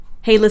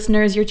Hey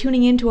listeners, you're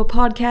tuning in to a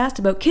podcast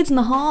about kids in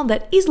the hall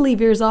that easily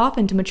veers off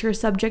into mature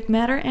subject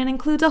matter and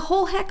includes a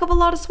whole heck of a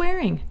lot of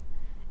swearing.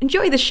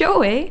 Enjoy the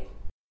show, eh?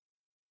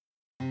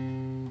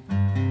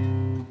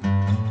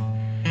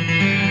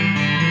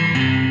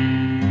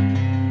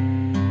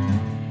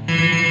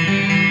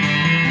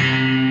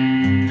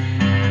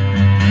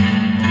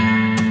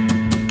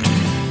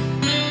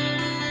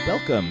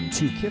 Welcome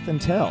to Kith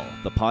and Tell,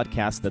 the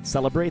podcast that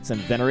celebrates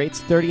and venerates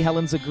 30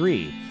 Helens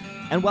Agree.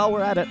 And while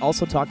we're at it,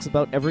 also talks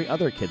about every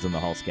other Kids in the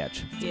Hall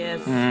sketch. Yes.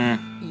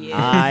 Yes.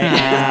 I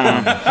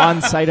am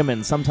Hans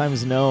Seidemann,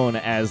 sometimes known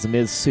as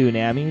Ms.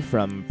 Tsunami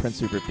from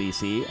Prince Rupert,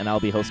 BC, and I'll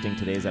be hosting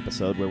today's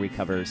episode where we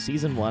cover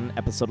Season 1,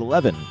 Episode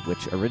 11,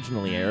 which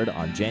originally aired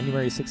on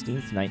January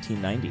 16th,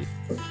 1990.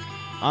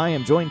 I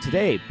am joined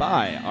today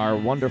by our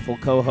wonderful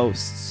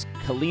co-hosts,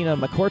 Kalina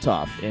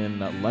McCortoff in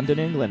London,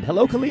 England.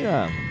 Hello,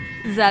 Kalina.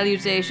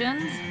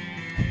 Salutations.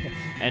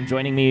 And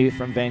joining me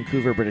from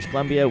Vancouver, British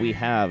Columbia, we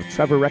have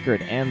Trevor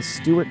Record and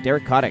Stuart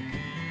Derek Kotick.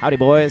 Howdy,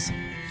 boys.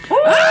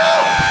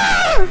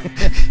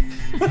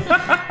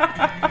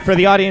 For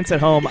the audience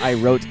at home, I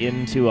wrote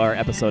into our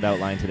episode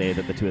outline today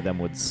that the two of them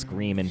would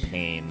scream in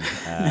pain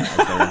as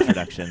their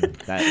introduction.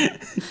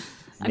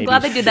 I'm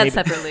glad they did that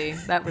separately.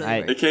 That really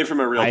worked. It came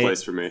from a real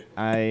place for me.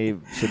 I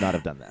should not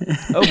have done that.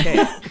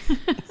 Okay.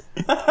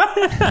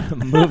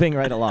 Moving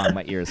right along.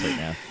 My ears hurt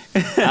now.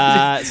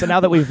 So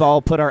now that we've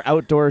all put our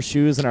outdoor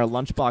shoes and our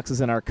lunch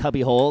boxes in our cubby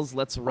holes,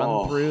 let's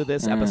run through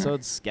this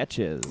episode's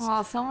sketches.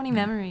 Oh, so many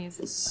memories.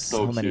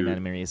 So many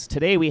memories.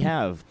 Today we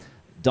have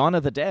Dawn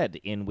of the Dead,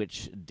 in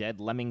which dead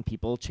lemming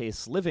people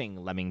chase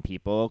living lemming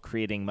people,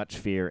 creating much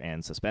fear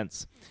and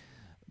suspense.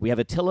 We have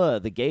Attila,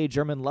 the gay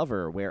German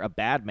lover, where a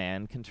bad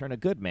man can turn a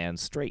good man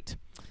straight.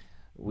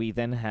 We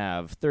then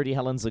have 30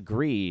 Helens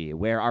Agree,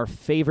 where our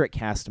favorite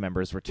cast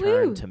members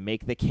return to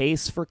make the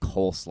case for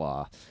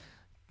coleslaw.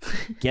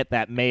 Get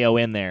that mayo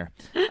in there.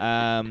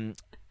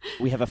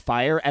 We have a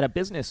fire at a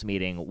business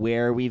meeting,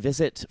 where we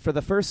visit, for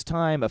the first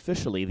time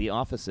officially, the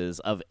offices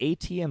of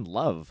AT and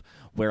Love,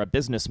 where a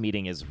business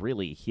meeting is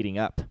really heating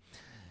up.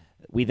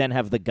 We then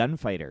have The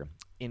Gunfighter,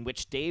 in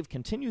which Dave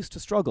continues to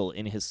struggle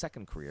in his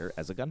second career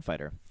as a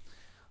gunfighter.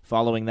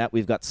 Following that,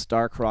 we've got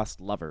Star-Crossed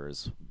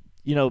Lovers.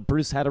 You know,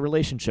 Bruce had a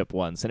relationship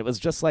once, and it was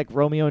just like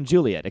Romeo and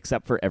Juliet,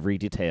 except for every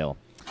detail.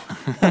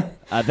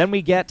 Then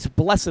we get,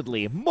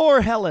 blessedly,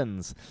 more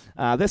Helens.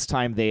 This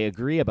time they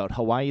agree about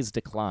Hawaii's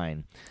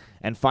decline.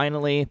 And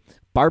finally,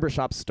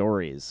 Barbershop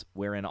Stories,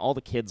 wherein all the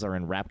kids are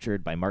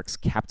enraptured by Mark's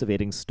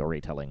captivating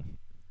storytelling.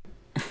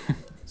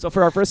 So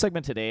for our first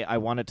segment today, I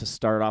wanted to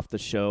start off the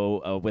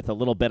show with a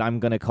little bit I'm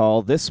going to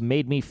call This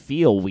Made Me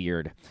Feel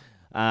Weird.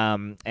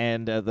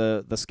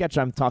 The sketch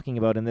I'm talking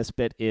about in this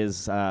bit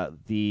is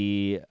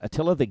the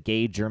Attila the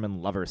gay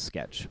German lover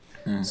sketch.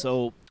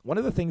 So one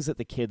of the things that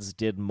the kids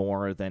did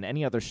more than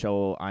any other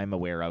show I'm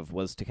aware of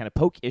was to kind of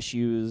poke at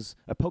issues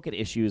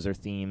or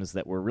themes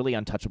that were really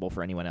untouchable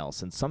for anyone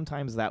else. And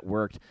sometimes that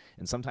worked,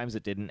 and sometimes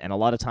it didn't. And a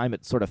lot of time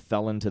it sort of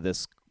fell into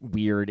this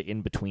weird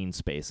in-between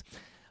space.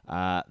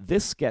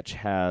 This sketch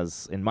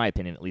has, in my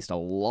opinion, at least a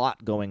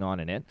lot going on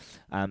in it.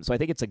 So I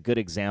think it's a good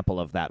example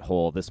of that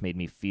whole This Made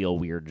Me Feel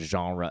Weird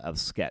genre of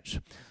sketch.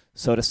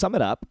 So to sum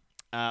it up,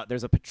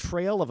 there's a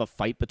portrayal of a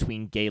fight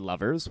between gay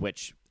lovers,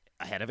 which,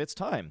 ahead of its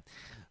time,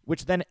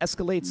 which then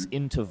escalates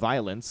into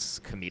violence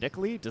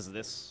comedically. Does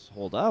this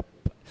hold up?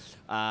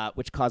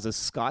 Which causes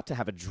Scott to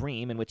have a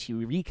dream in which he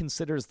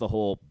reconsiders the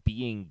whole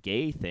being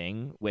gay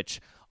thing,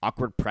 which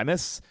awkward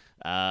premise,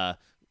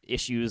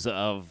 issues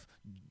of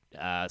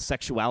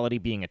sexuality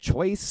being a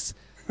choice.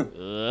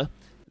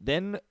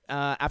 Then,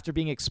 after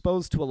being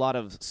exposed to a lot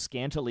of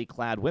scantily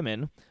clad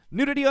women,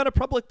 nudity on a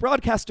public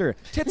broadcaster,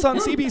 tits on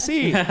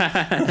CBC.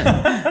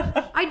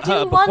 I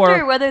do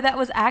wonder whether that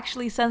was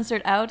actually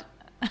censored out.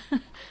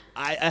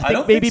 I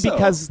think maybe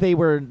because they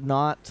were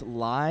not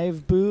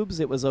live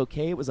boobs, it was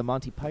okay. It was a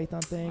Monty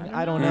Python thing.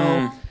 I don't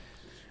know.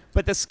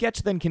 But the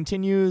sketch then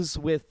continues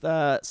with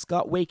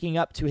Scott waking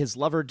up to his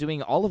lover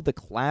doing all of the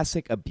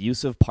classic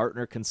abusive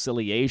partner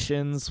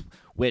conciliations,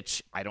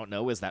 which, I don't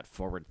know, is that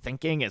forward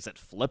thinking? Is it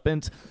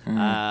flippant?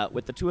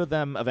 With the two of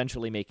them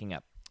eventually making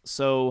up.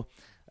 So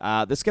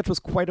this sketch was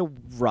quite a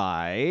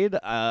ride.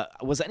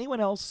 Was anyone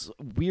else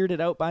weirded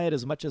out by it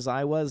as much as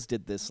I was?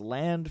 Did this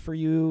land for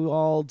you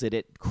all? Did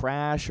it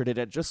crash, or did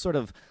it just sort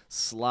of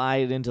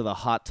slide into the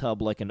hot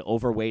tub like an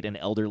overweight and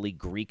elderly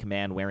Greek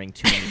man wearing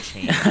too many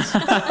chains?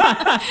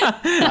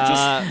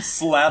 Just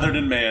slathered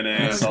in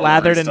mayonnaise.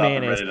 Slathered in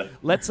mayonnaise.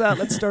 Let's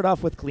start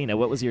off with Kalina.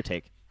 What was your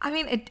take? I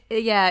mean,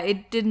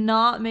 it did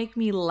not make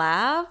me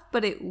laugh,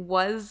 but it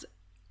was,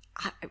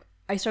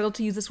 I struggled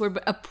to use this word,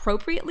 but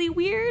appropriately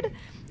weird.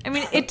 I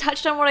mean, it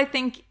touched on what I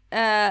think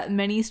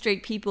many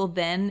straight people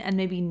then and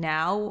maybe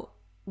now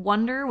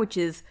wonder, which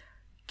is,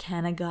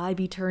 can a guy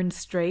be turned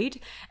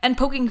straight? And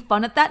poking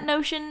fun at that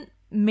notion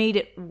made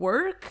it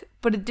work,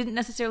 but it didn't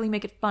necessarily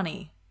make it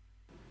funny.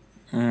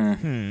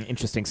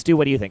 Interesting. Stu,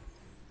 what do you think?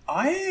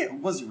 I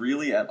was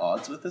really at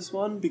odds with this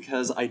one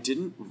because I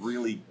didn't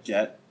really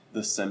get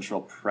the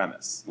central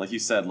premise. Like you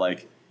said,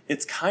 like,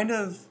 it's kind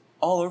of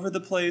all over the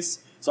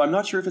place. So I'm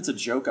not sure if it's a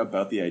joke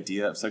about the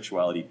idea of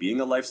sexuality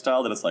being a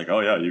lifestyle, that it's like, oh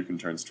yeah, you can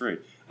turn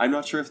straight. I'm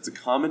not sure if it's a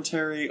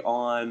commentary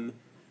on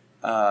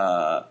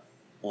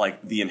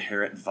like the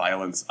inherent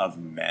violence of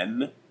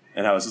men,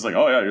 and how it's just like,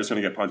 oh yeah, you're just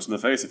going to get punched in the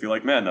face if you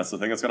like men. That's the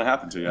thing that's going to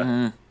happen to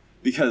you.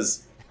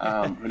 Because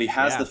when he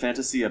has the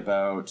fantasy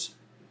about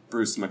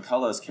Bruce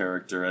McCullough's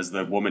character as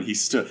the woman he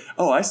stood...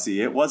 Oh, I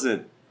see. It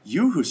wasn't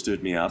you who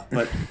stood me up,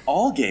 but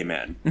all gay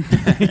men.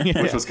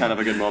 Which was kind of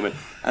a good moment.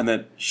 And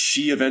then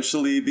she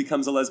eventually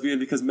becomes a lesbian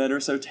because men are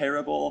so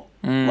terrible.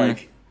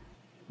 Like,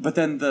 but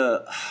then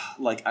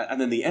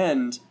and then the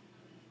end,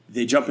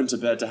 they jump into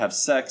bed to have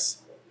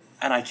sex,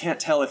 and I can't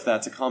tell if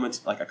that's a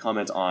comment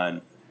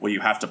on, well,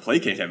 you have to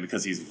placate him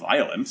because he's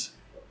violent.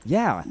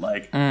 Yeah.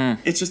 Like, I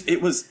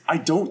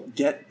don't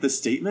get the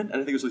statement, and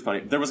I think it was really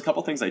funny. There was a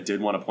couple things I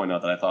did want to point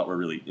out that I thought were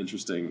really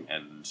interesting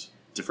and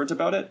different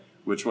about it,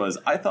 which was,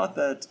 I thought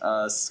that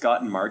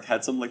Scott and Mark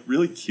had some, like,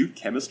 really cute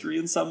chemistry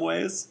in some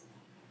ways.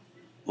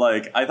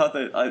 Like, I thought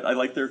that I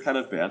liked their kind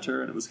of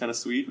banter, and it was kind of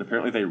sweet, and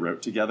apparently they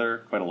wrote together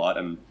quite a lot,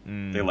 and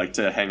they liked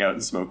to hang out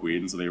and smoke weed,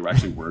 and so they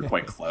actually were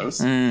quite close.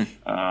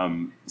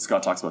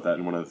 Scott talks about that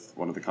in one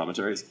of the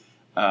commentaries.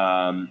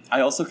 I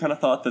also kind of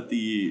thought that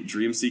the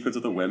dream sequence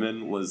of the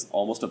women was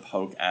almost a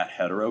poke at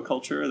hetero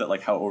culture, that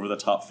like how over the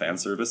top fan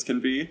service can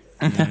be.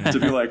 To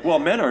be like, well,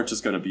 men aren't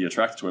just going to be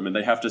attracted to women,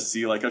 they have to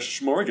see like a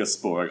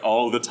smorgasbord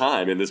all the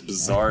time in this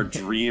bizarre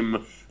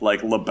dream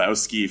like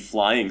Lebowski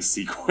flying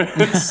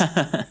sequence.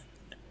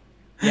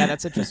 Yeah,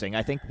 that's interesting.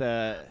 I think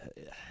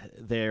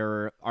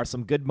there are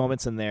some good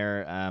moments in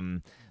there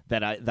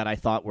that I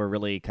thought were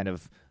really kind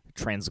of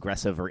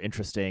transgressive or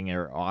interesting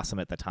or awesome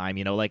at the time.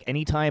 You know, like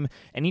anytime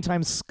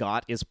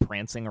Scott is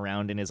prancing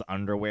around in his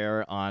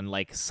underwear on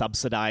like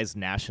subsidized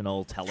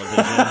national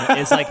television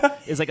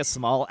is like a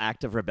small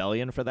act of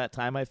rebellion for that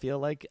time, I feel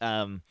like.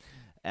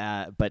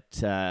 But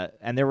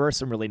there were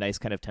some really nice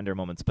kind of tender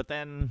moments, but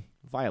then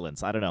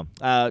violence. I don't know.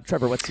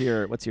 Trevor, what's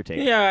your take?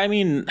 Yeah, I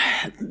mean,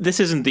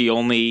 this isn't the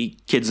only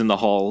Kids in the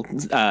Hall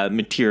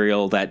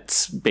material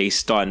that's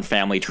based on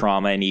family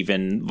trauma and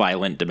even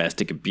violent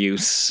domestic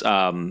abuse.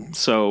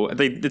 So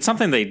it's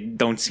something they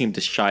don't seem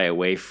to shy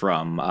away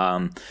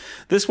from.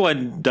 This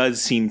one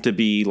does seem to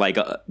be like,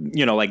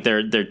 like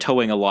they're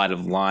towing a lot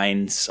of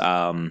lines.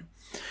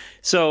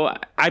 So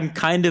I'm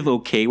kind of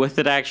okay with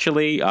it,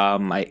 actually.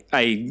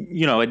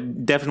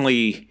 It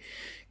definitely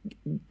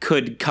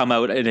could come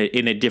out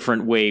in a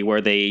different way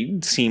where they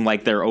seem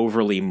like they're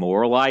overly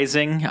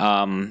moralizing.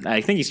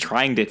 I think he's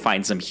trying to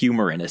find some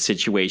humor in a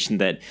situation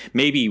that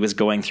maybe he was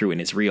going through in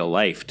his real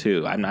life,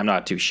 too. I'm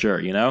not too sure,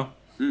 you know?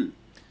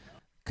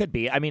 Could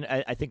be. I mean,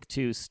 I think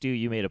too, Stu,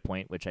 you made a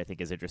point which I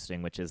think is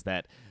interesting, which is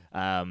that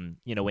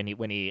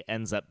when he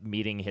ends up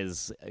meeting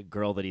his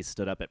girl that he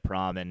stood up at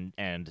prom,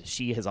 and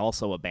she has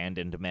also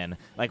abandoned men.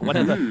 Like one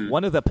of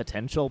the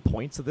potential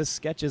points of this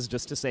sketch is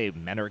just to say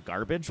men are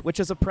garbage, which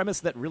is a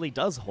premise that really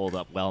does hold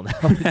up well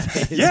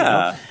nowadays.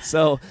 Yeah.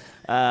 So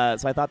I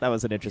thought that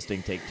was an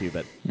interesting take too,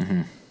 but.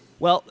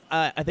 Well,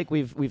 I think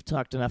we've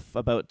talked enough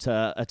about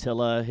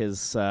Attila,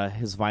 his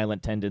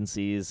violent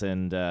tendencies,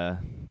 and the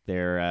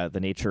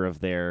nature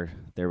of their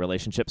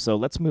relationship. So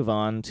let's move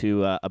on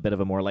to a bit of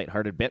a more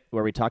lighthearted bit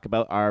where we talk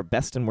about our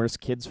best and worst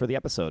kids for the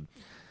episode.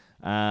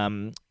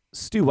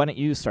 Stu, why don't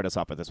you start us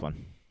off with this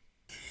one?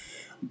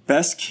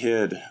 Best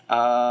kid.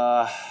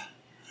 I've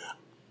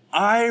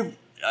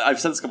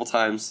said this a couple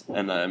times,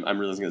 and I'm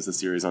realizing as the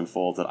series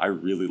unfolds that I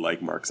really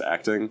like Mark's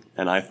acting,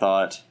 and I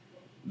thought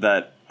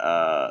that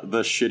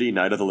the shitty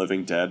Night of the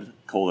Living Dead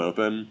cold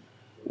open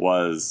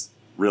was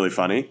really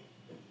funny.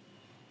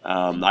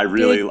 I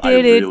really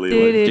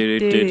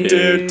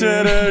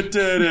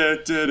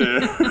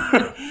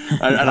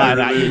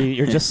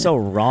you're just so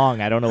wrong.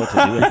 I don't know what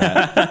to do with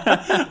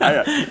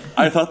that.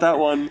 I thought that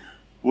one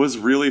was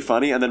really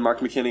funny, and then Mark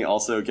McKinney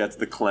also gets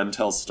the Clem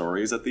tells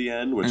stories at the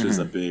end, which is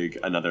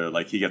another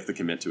he gets to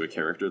commit to a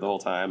character the whole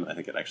time. I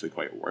think it actually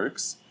quite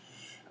works.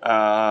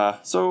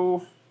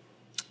 So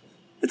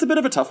it's a bit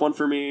of a tough one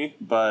for me,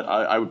 but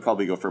I would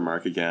probably go for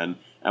Mark again.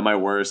 And my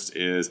worst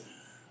is,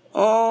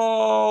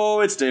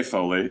 it's Dave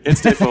Foley.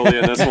 It's Dave Foley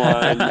in this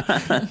one.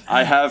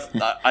 I have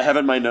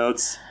in my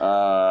notes,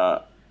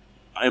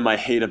 in my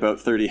hate about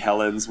 30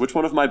 Helens, which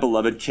one of my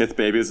beloved Kith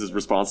babies is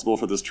responsible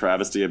for this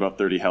travesty about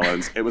 30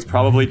 Helens? It was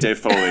probably Dave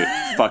Foley.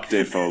 Fuck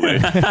Dave Foley.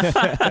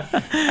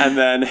 And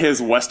then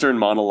his Western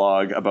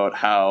monologue about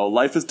how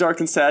life is dark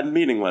and sad and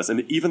meaningless.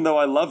 And even though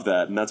I love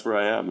that, and that's where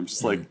I am, I'm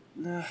just like,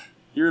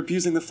 you're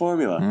abusing the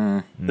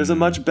formula. There's a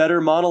much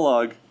better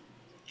monologue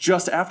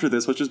just after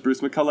this, which is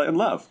Bruce McCullough in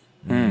Love.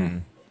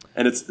 And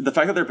it's the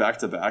fact that they're back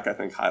to back, I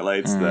think,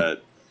 highlights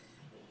that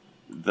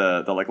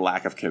the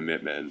lack of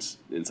commitment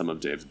in some of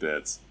Dave's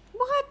bits.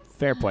 What?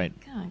 Fair point.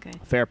 Okay.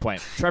 Fair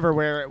point.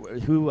 Trevor,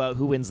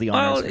 who wins the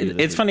honors? Well, for you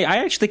this it's week? funny. I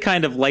actually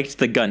kind of liked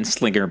the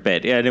gunslinger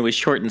bit, and it was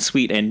short and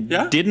sweet, and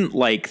didn't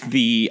like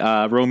the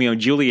Romeo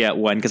and Juliet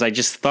one because I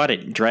just thought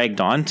it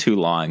dragged on too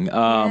long.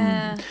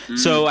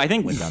 So I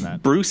think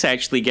Bruce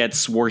actually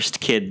gets worst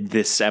kid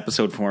this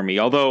episode for me.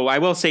 Although I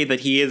will say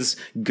that he is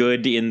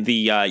good in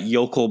the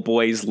yokel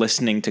boys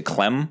listening to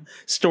Clem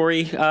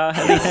story at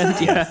the end.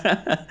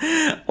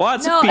 Yeah.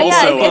 Lots of people.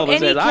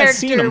 If any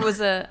character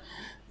was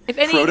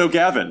Proto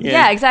Gavin.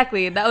 Yeah,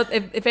 exactly. That was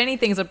if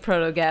anything's a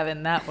proto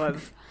Gavin, that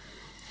was.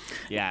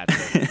 Yeah.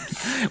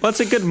 Well, it's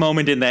a good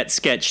moment in that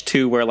sketch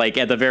too, where like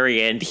at the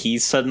very end,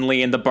 he's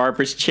suddenly in the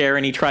barber's chair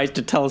and he tries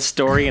to tell a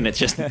story, and it's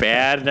just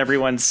bad, and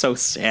everyone's so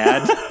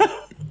sad.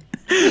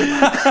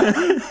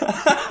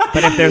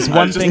 But if there's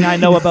one thing I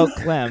know about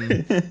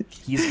Clem,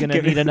 he's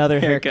gonna need another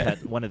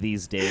haircut one of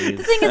these days.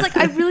 The thing is, like,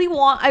 I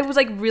was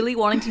like really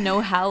wanting to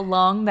know how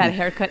long that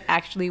haircut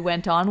actually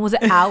went on. Was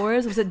it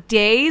hours? Was it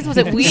days? Was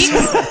it weeks?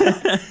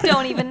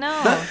 Don't even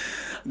know.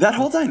 That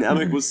whole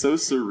dynamic was so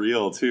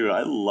surreal too.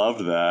 I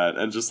loved that,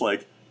 and just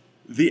like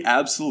the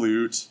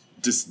absolute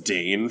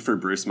disdain for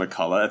Bruce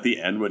McCullough at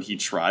the end when he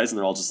tries, and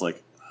they're all just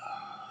like,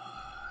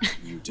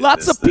 you did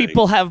Lots this of thing.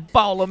 people have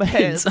ballum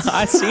heads.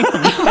 I see him.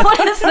 What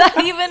does that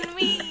even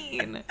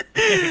mean?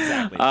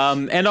 Exactly.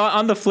 And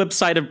on the flip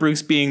side of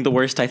Bruce being the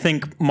worst, I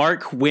think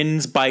Mark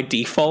wins by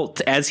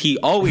default, as he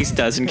always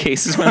does in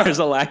cases when there's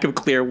a lack of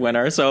clear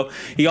winner. So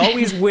he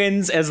always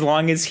wins as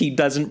long as he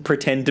doesn't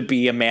pretend to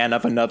be a man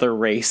of another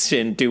race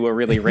and do a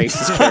really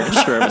racist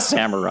caricature of a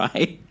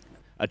samurai.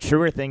 A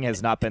truer thing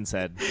has not been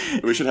said.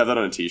 We should have that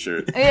on a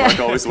t-shirt. Yeah. Mark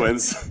always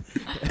wins.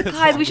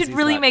 Guys, we should he's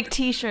really not- make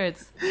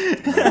T-shirts. We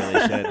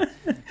really should.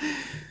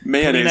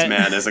 Mayonnaise Kalina-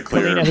 man is a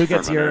clear Kalina, who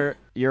gets front-runner.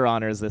 your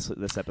honors this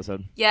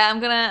episode? Yeah, I'm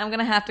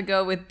gonna have to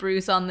go with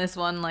Bruce on this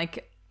one.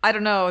 Like, I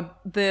don't know,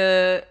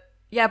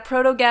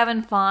 Proto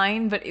Gavin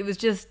fine, but it was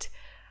just,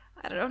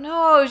 I don't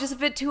know, it was just a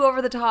bit too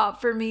over the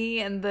top for me,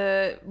 and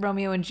the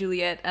Romeo and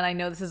Juliet, and I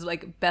know this is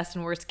like best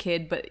and worst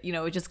kid, but you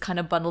know, it just kind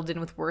of bundled in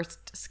with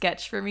worst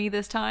sketch for me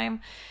this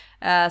time.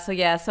 So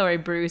yeah, sorry,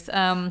 Bruce.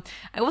 I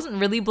wasn't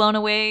really blown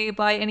away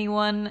by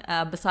anyone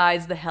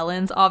besides the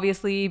Helens,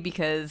 obviously,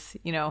 because,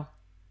 you know,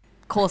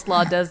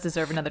 Coleslaw does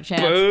deserve another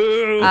chance.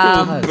 It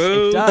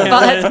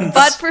does.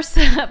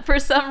 But for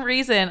some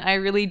reason, I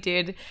really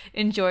did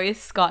enjoy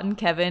Scott and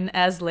Kevin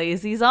as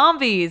lazy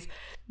zombies.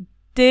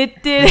 You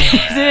have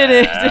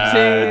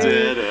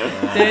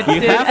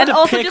And to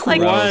also pick just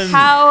like one.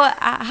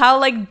 how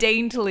like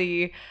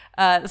daintily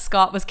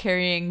Scott was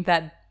carrying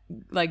that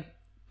like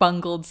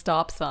bungled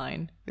stop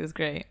sign. It was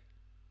great.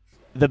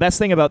 The best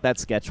thing about that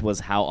sketch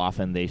was how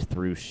often they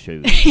threw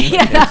shoes.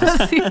 Yeah, that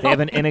was the They have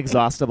an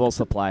inexhaustible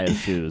supply of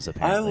shoes, I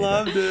apparently.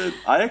 loved it.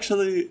 I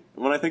actually,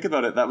 when I think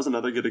about it, that was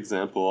another good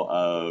example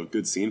of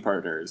good scene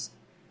partners.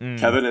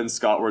 Kevin and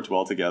Scott worked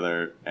well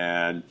together,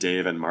 and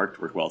Dave and Mark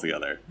worked well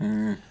together.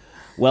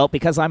 Well,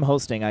 because I'm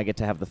hosting, I get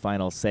to have the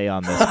final say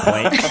on this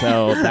point,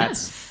 so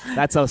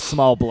that's a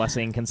small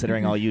blessing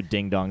considering all you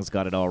ding-dongs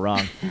got it all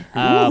wrong.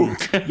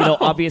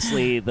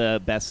 Obviously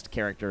the best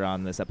character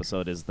on this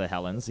episode is the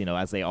Helens,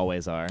 as they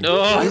always are.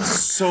 I'm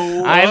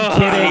so I'm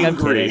kidding.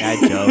 angry.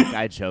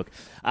 I joke.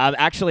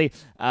 Actually,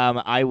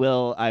 I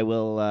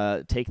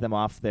will take them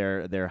off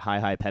their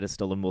high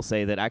pedestal, and will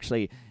say that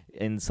actually,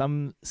 in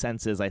some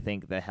senses, I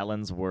think the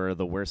Helens were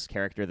the worst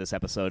character this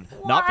episode.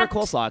 Not for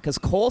Coleslaw, because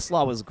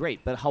Coleslaw was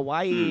great, but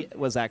Hawaii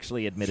was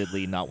actually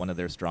admittedly not one of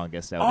their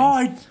strongest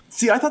outings.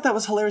 I thought that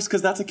was hilarious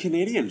because that's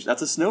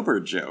a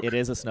Snowbird joke. It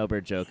is a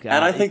Snowbird joke,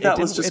 And I think that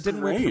was just it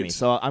didn't work for me. great.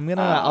 So I'm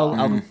gonna,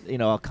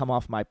 I'll come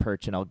off my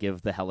perch and I'll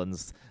give the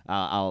Helens,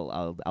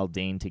 I'll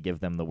deign to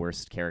give them the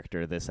worst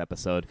character this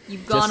episode.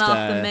 You've gone Just,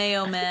 off the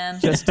mayo, man.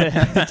 Just to take,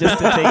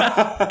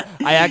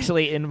 I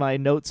actually, in my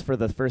notes for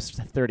the first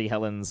 30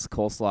 Helens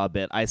Coleslaw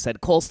bit, I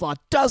said Coleslaw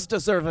does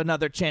deserve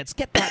another chance.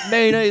 Get that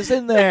mayonnaise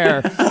in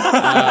there,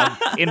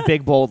 in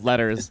big bold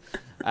letters.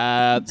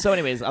 So,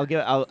 anyways,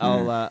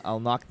 I'll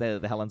knock the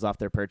Helens off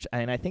their perch,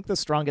 and I think the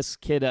strongest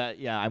kid.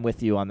 I'm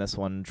with you on this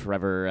one,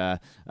 Trevor,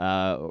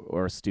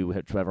 or Stu.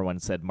 Whichever one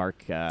said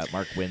Mark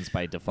wins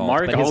by default.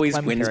 Mark But his always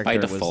Clem wins by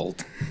character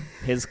default.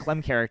 His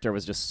Clem character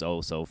was just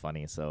so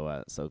funny.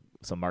 So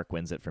Mark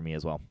wins it for me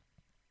as well.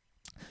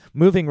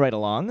 Moving right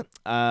along,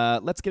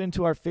 let's get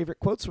into our favorite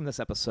quotes from this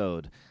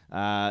episode.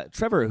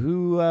 Trevor,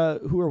 who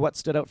or what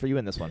stood out for you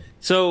in this one?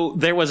 So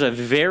there was a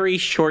very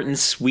short and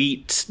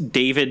sweet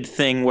David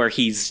thing where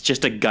he's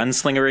just a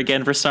gunslinger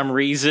again for some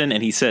reason,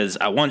 and he says,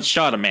 "I once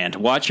shot a man to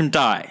watch him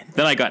die.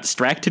 Then I got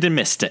distracted and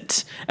missed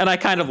it." And I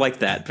kind of like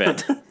that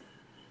bit.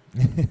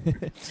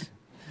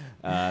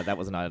 That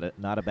was not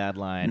a bad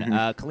line.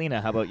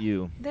 Kalina, how about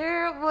you?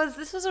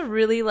 This was a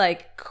really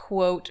like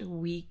quote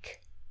weak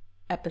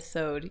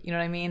episode, you know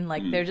what I mean?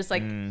 Like they're just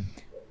like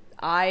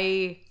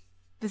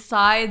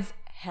besides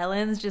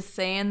Helen's just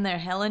saying their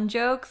Helen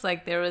jokes,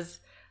 like there was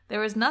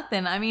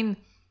nothing. I mean,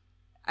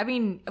 I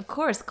mean, of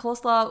course,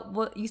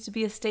 coleslaw used to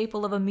be a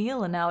staple of a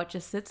meal, and now it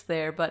just sits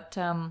there. But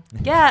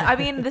yeah, I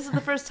mean, this is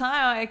the first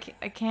time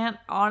I can't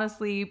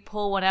honestly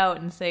pull one out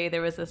and say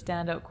there was a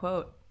standout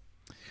quote.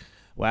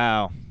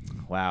 Wow,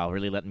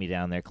 really letting me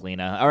down there,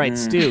 Kalina. All right,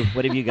 Stu,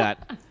 what have you got?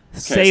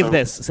 Save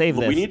this.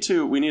 We need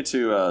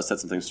to set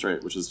something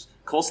straight, which is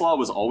coleslaw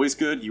was always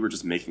good. You were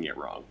just making it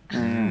wrong.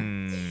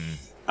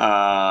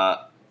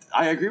 I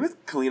agree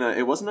with Kalina.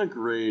 It wasn't a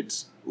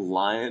great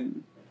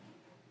line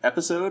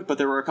episode, but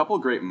there were a couple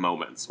of great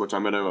moments, which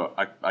I'm going to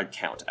I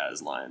count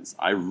as lines.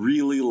 I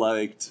really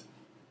liked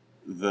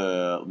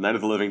the Night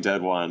of the Living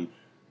Dead one.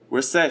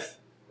 We're safe,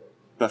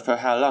 but for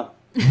how long?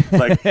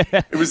 Like,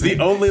 it was the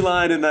only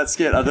line in that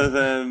skit other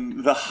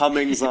than the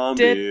humming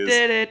zombies.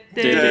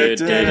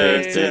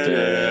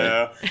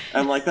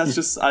 And like, that's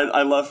just,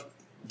 I love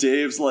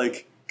Dave's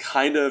like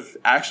kind of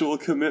actual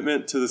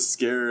commitment to the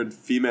scared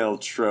female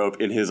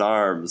trope in his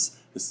arms.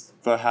 Just,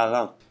 for how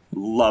long?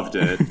 Loved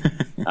it.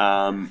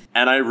 And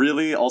I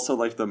really also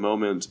liked the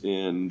moment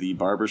in the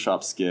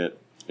barbershop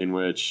skit in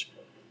which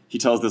he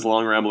tells this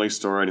long rambling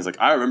story and he's like,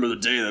 I remember the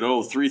day that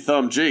old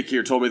Three-Thumb Jake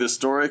here told me this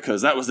story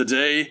because that was the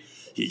day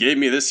he gave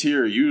me this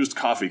here used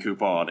coffee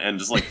coupon, and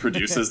just like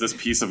produces this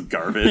piece of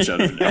garbage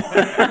out of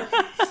nowhere.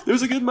 It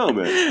was a good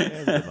moment.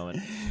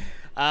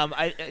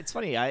 It's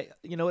funny.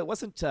 It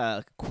wasn't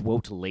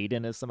quote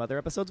laden as some other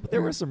episodes, but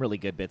there were some really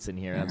good bits in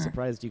here. I'm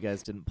surprised you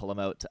guys didn't pull them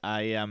out.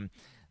 One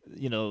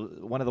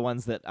of the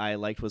ones that I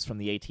liked was from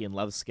the AT and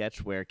Love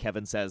sketch where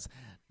Kevin says,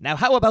 "Now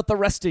how about the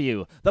rest of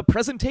you? The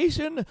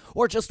presentation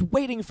or just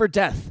waiting for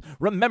death?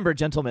 Remember,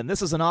 gentlemen,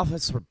 this is an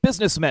office for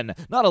businessmen,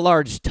 not a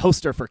large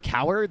toaster for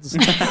cowards."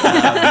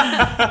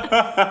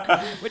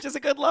 Which is a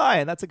good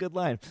line. That's a good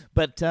line.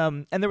 But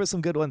and there was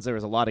some good ones. There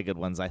was a lot of good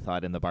ones, I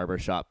thought, in the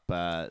barbershop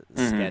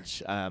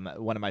sketch.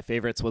 One of my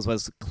favorites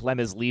was Clem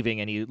is leaving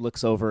and he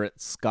looks over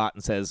at Scott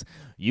and says,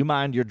 "You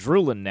mind your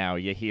drooling now,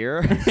 you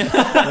hear?"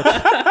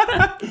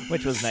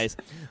 Which was nice.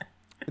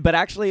 But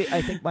actually,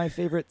 I think my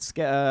favorite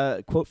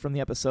quote from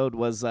the episode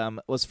was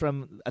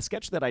from a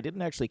sketch that I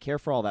didn't actually care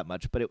for all that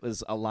much, but it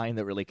was a line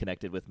that really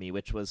connected with me,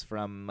 which was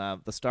from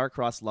the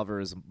Star-Crossed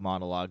Lovers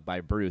monologue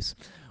by Bruce,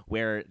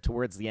 where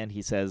towards the end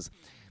he says,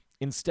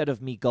 "Instead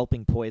of me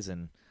gulping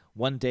poison,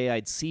 one day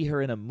I'd see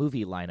her in a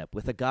movie lineup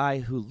with a guy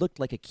who looked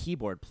like a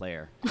keyboard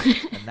player,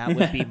 and that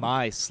would be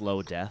my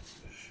slow death."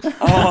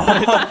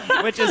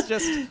 Which is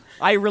just,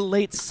 I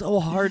relate so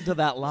hard to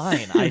that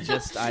line. I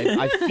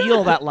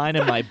feel that line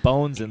in my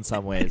bones in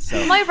some ways. So,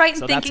 am I right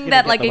in thinking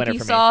that like if you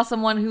saw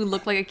someone who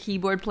looked like a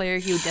keyboard player,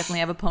 he would definitely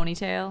have a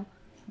ponytail?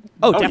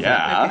 Oh, definitely.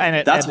 Yeah.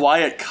 Okay. That's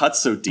why it cuts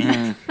so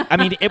deep. I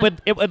mean, it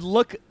would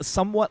look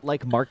somewhat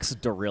like Mark's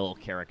Doril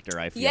character,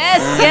 I feel. Yes,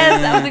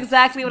 that was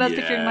exactly what I was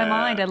picturing in my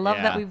mind. I love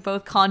that we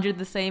both conjured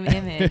the same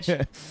image.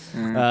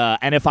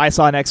 And if I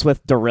saw an X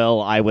with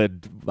Doril, I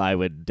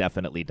would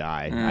definitely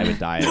die. I would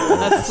die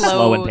a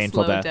slow and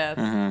painful death.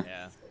 Yeah.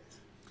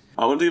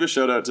 I want to give a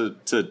shout out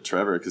to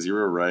Trevor, because you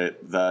were right.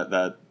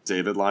 That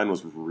David line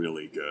was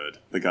really good.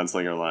 The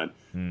gunslinger line.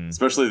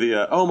 Especially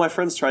the, my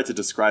friends tried to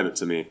describe it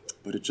to me,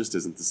 but it just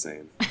isn't the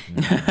same.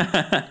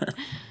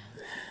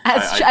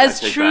 As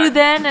true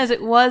then as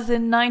it was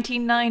in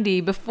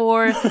 1990,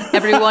 before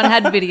everyone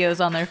had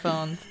videos on their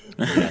phones.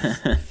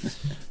 Yes.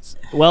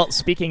 Well,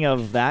 speaking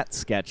of that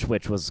sketch,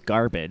 which was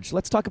garbage,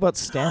 let's talk about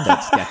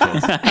stand-up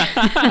sketches.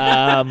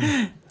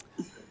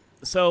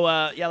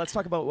 Let's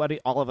talk about what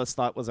all of us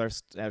thought was our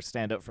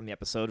standout from the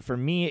episode. For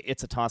me,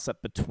 it's a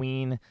toss-up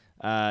between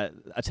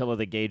Attila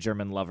the Gay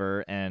German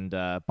Lover and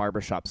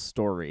Barbershop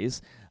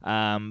Stories.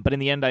 But in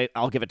the end,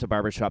 I'll give it to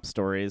Barbershop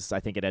Stories. I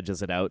think it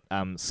edges it out.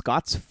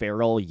 Scott's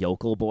feral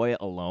yokel boy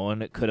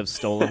alone could have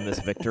stolen this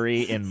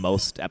victory in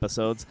most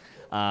episodes.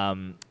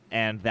 And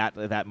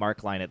that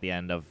Mark line at the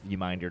end of "You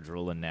mind your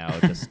drooling now"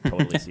 just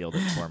totally sealed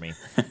it for me.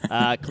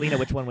 Kalina,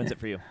 which one wins it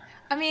for you?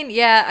 I mean,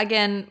 yeah,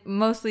 again,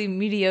 mostly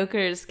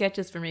mediocre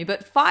sketches for me,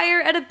 but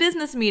fire at a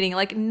business meeting,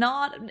 like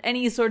not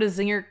any sort of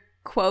zinger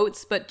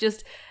quotes, but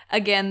just,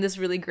 again, this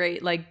really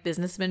great like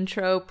businessman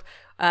trope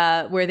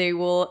where they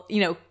will,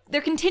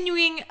 they're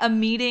continuing a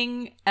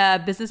meeting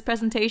business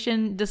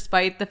presentation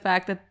despite the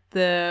fact that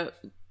the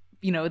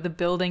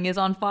building is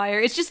on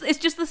fire. It's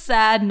just the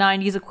sad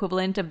 90s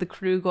equivalent of the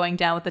crew going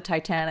down with the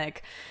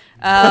Titanic.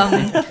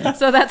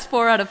 So that's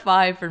 4 out of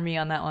 5 for me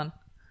on that one.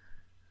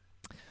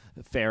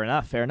 Fair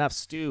enough.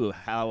 Stu,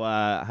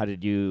 how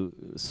did you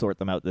sort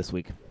them out this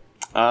week?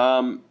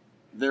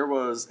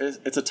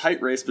 It's a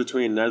tight race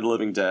between Night of the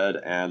Living Dead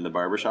and the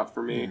Barbershop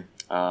for me.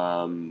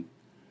 I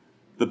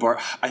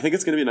think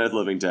it's going to be Night of the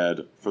Living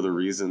Dead for the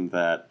reason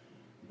that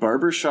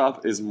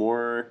Barbershop is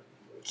more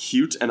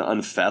cute and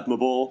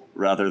unfathomable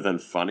rather than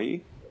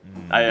funny.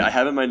 I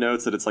have in my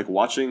notes that it's like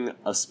watching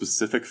a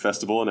specific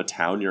festival in a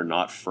town you're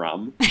not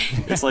from.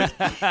 It's like,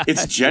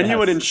 it's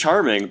genuine and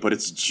charming, but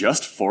it's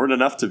just foreign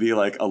enough to be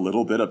like a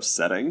little bit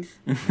upsetting.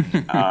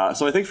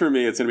 So I think for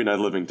me, it's going to be Night of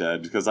the Living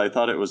Dead, because I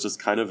thought it was just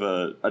kind of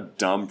a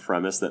dumb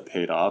premise that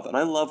paid off. And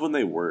I love when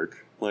they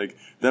work. Like,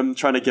 them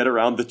trying to get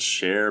around the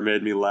chair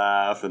made me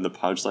laugh, and the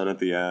punchline at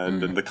the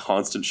end, and the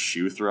constant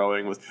shoe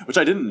throwing, which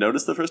I didn't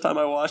notice the first time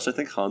I watched. I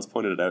think Hans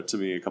pointed it out to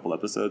me a couple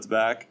episodes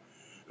back.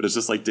 But it's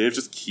just like Dave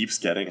just keeps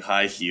getting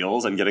high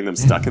heels and getting them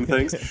stuck in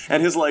things.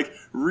 And his like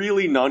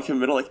really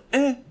non-committal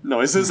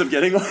noises of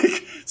getting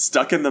like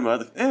stuck in the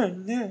mud.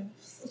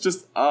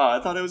 Just, I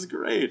thought it was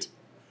great.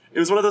 It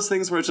was one of those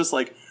things where it's just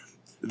like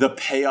the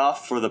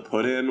payoff for the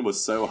put-in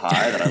was so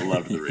high that I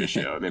loved the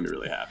ratio. It made me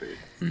really happy.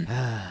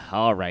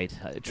 All right.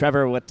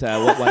 Trevor, what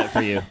won it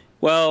for you?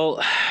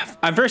 Well,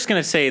 I'm first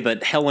going to say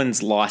that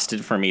Helen's lost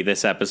it for me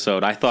this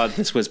episode. I thought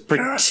this was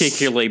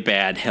particularly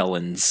bad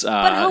Helen's.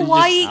 But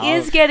Hawaii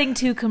is getting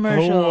too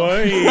commercial.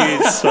 Hawaii,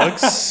 it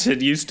sucks.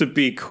 It used to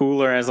be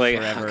cooler. I was like,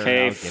 Forever,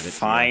 okay,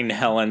 fine,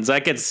 Helen's.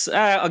 That gets,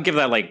 I'll give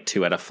that like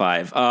 2 out of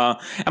 5.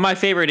 And my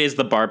favorite is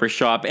the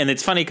barbershop. And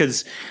it's funny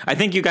because I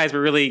think you guys were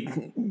really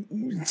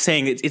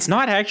saying it's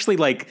not actually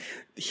like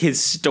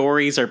his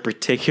stories are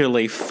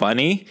particularly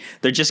funny.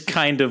 They're just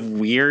kind of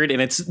weird,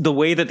 and it's the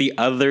way that the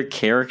other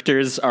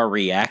characters are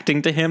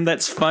reacting to him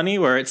that's funny,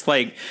 where it's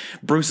like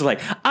Bruce is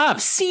like,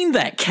 I've seen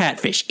that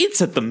catfish.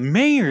 It's at the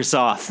mayor's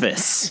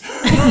office.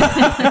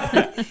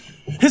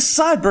 His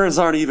sideburns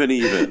aren't even.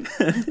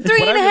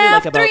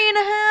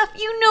 3.5.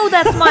 You know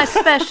that's my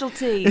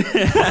specialty.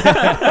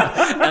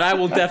 And I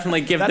will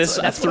definitely give this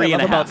a 3.5. What I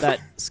love about that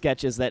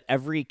sketch is that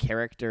every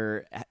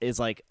character is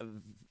like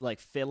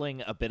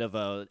filling a bit of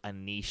a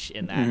niche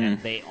in that, and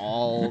they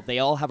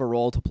all have a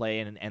role to play,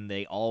 and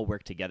they all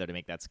work together to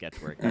make that sketch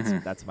work.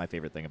 That's my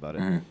favorite thing about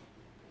it.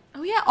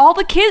 Oh yeah, all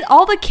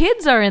the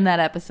kids are in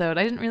that episode.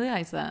 I didn't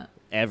realize that.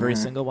 Every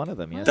single one of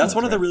them. Yes, that's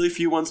one of the really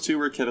few ones too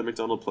where Kevin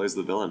McDonald plays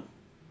the villain.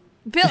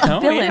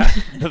 Villain. Yeah.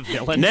 The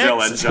villain.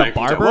 The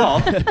barber?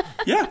 Well,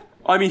 yeah.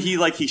 I mean,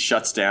 he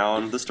shuts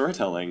down the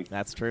storytelling.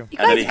 That's true. You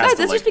And then he guys, has to,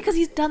 that's like- just because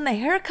he's done the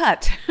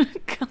haircut.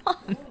 Come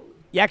on.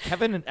 Yeah,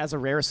 Kevin has a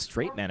rare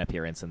straight man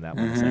appearance in that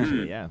one,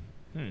 essentially, yeah.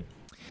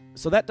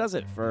 So that does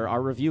it for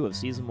our review of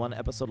Season 1,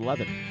 Episode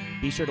 11.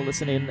 Be sure to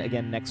listen in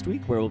again next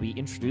week, where we'll be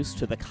introduced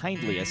to the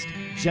kindliest,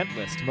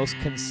 gentlest, most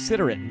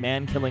considerate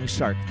man-killing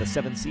shark the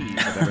 7 seas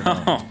have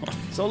ever known.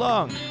 So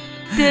long!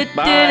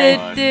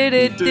 Bye. You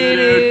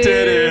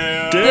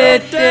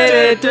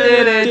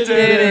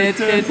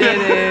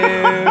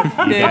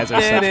guys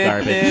are such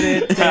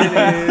garbage.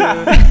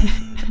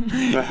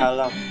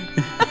 Hello.